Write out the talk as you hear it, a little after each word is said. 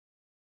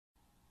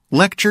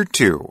Lecture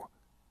 2.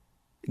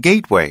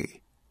 Gateway.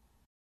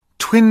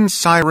 Twin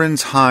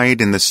sirens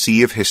hide in the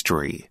sea of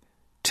history,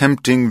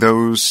 tempting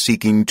those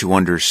seeking to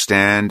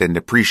understand and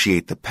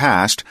appreciate the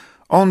past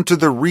onto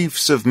the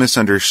reefs of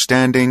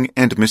misunderstanding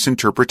and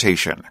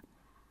misinterpretation.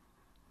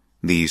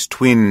 These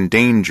twin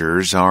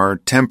dangers are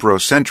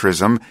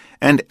temporocentrism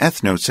and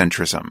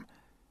ethnocentrism.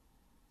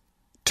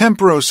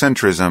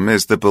 Temporocentrism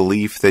is the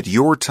belief that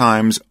your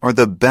times are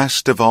the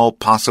best of all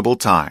possible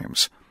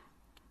times.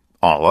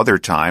 All other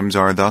times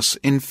are thus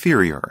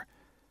inferior.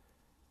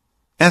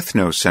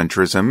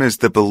 Ethnocentrism is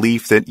the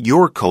belief that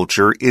your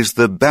culture is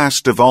the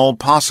best of all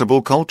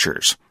possible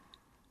cultures.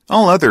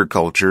 All other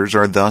cultures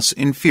are thus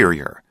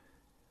inferior.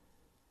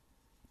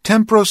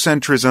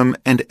 Temporocentrism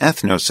and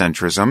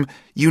ethnocentrism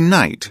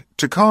unite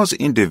to cause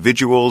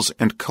individuals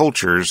and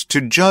cultures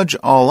to judge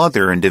all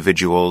other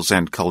individuals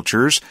and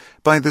cultures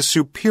by the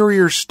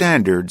superior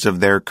standards of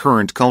their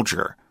current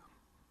culture.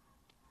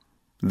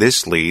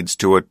 This leads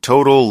to a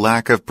total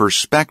lack of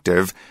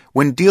perspective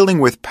when dealing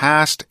with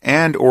past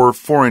and/or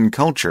foreign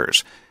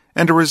cultures,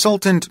 and a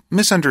resultant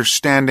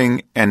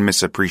misunderstanding and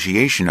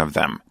misappreciation of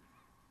them.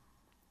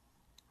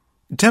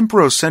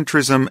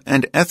 Temporocentrism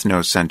and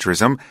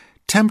ethnocentrism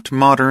tempt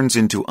moderns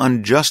into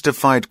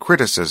unjustified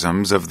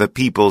criticisms of the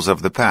peoples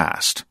of the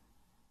past.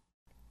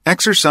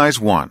 Exercise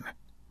 1.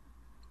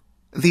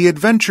 The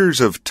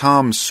Adventures of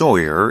Tom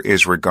Sawyer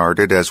is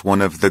regarded as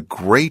one of the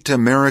great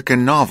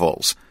American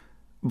novels,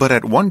 but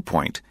at one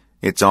point,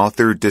 its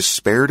author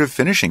despaired of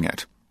finishing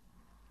it.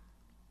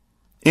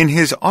 In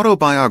his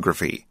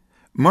autobiography,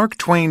 Mark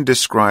Twain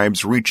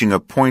describes reaching a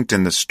point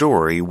in the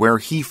story where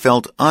he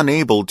felt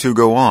unable to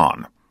go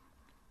on.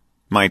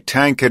 "My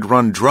tank had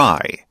run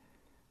dry."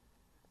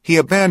 He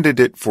abandoned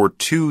it for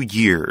 2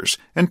 years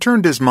and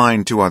turned his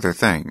mind to other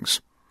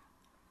things.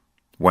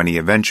 When he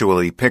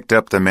eventually picked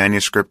up the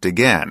manuscript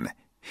again,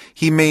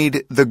 he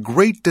made the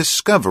great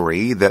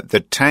discovery that the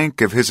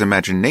tank of his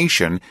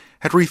imagination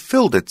had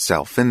refilled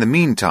itself in the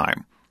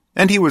meantime,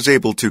 and he was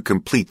able to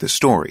complete the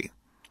story.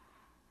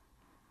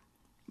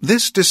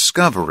 This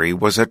discovery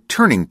was a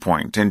turning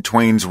point in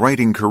Twain's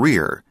writing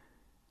career.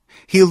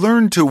 He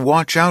learned to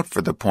watch out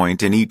for the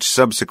point in each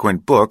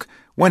subsequent book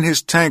when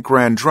his tank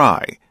ran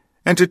dry,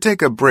 and to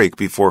take a break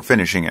before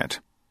finishing it.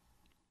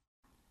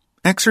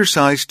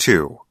 Exercise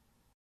 2.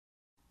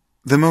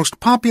 The most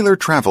popular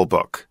travel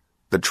book,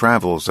 The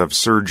Travels of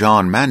Sir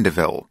John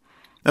Mandeville,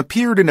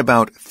 appeared in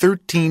about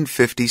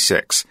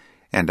 1356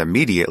 and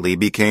immediately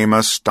became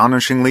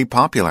astonishingly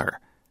popular.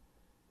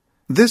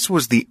 This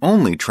was the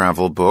only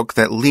travel book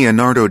that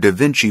Leonardo da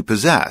Vinci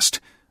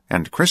possessed,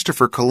 and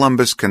Christopher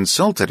Columbus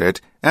consulted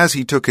it as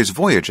he took his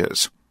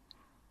voyages.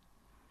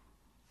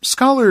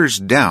 Scholars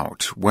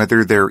doubt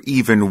whether there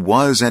even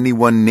was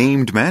anyone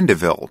named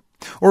Mandeville,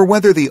 or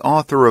whether the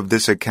author of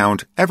this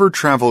account ever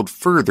traveled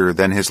further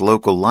than his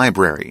local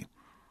library.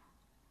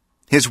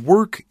 His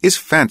work is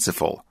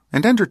fanciful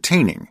and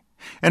entertaining,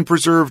 and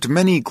preserved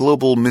many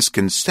global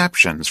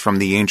misconceptions from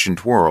the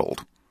ancient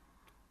world.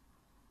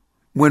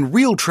 When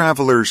real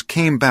travelers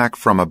came back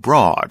from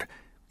abroad,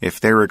 if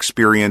their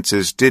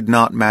experiences did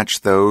not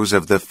match those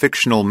of the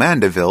fictional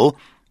Mandeville,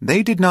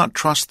 they did not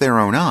trust their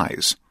own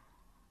eyes.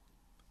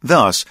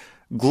 Thus,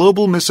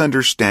 global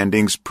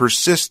misunderstandings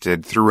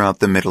persisted throughout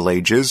the Middle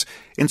Ages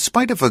in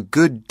spite of a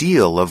good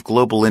deal of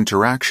global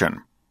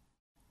interaction.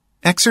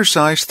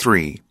 Exercise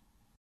 3.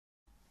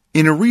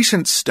 In a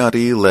recent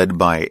study led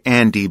by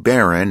Andy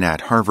Barron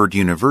at Harvard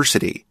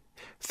University,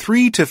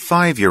 3 to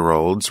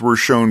 5-year-olds were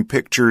shown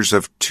pictures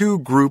of 2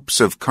 groups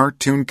of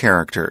cartoon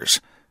characters,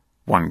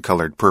 one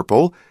colored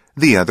purple,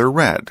 the other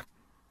red.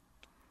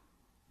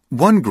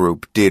 One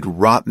group did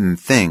rotten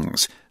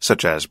things,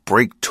 such as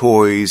break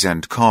toys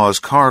and cause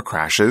car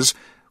crashes,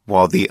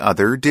 while the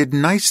other did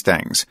nice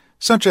things,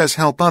 such as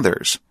help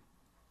others.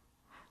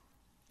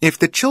 If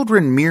the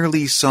children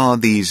merely saw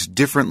these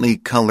differently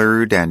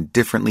colored and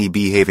differently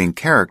behaving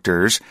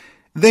characters,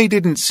 they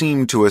didn't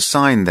seem to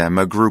assign them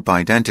a group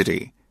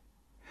identity.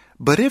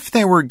 But if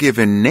they were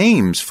given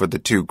names for the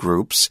 2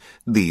 groups,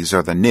 these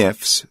are the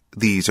Nifs,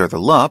 these are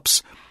the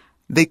Lups,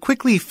 they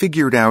quickly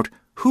figured out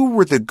who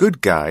were the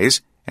good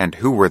guys and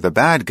who were the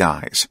bad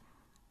guys.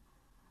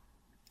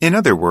 In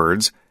other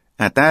words,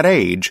 at that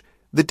age,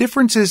 the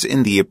differences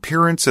in the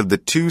appearance of the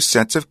 2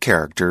 sets of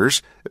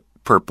characters,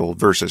 purple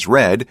versus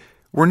red,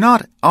 were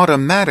not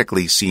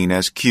automatically seen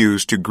as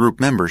cues to group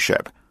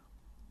membership.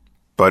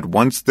 But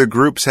once the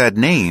groups had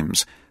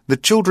names, the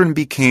children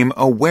became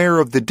aware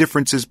of the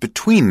differences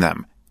between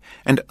them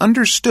and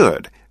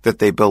understood that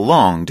they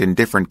belonged in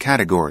different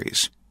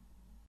categories.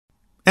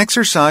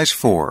 Exercise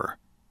 4.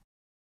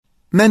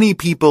 Many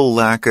people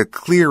lack a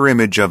clear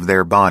image of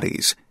their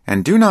bodies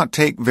and do not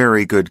take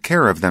very good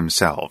care of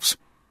themselves.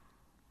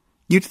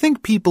 You'd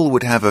think people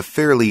would have a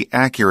fairly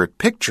accurate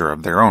picture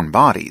of their own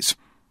bodies.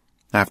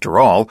 After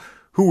all,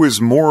 who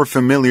is more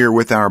familiar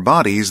with our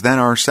bodies than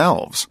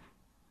ourselves?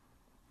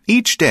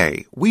 Each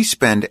day, we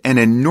spend an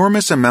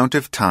enormous amount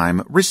of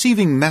time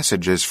receiving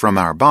messages from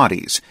our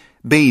bodies,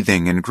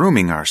 bathing and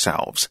grooming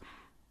ourselves.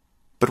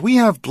 But we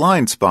have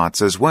blind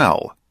spots as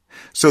well,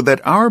 so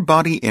that our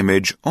body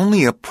image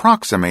only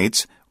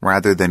approximates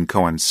rather than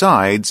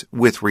coincides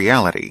with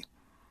reality.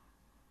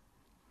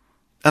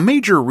 A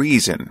major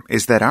reason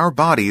is that our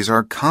bodies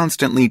are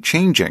constantly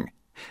changing,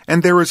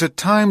 and there is a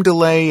time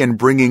delay in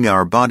bringing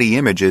our body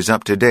images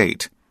up to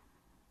date.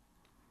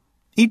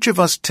 Each of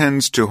us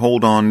tends to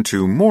hold on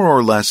to more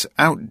or less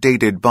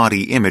outdated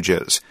body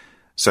images,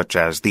 such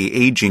as the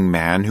aging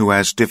man who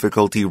has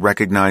difficulty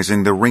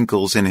recognizing the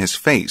wrinkles in his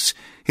face,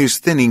 his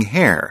thinning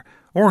hair,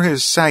 or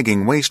his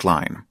sagging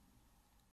waistline.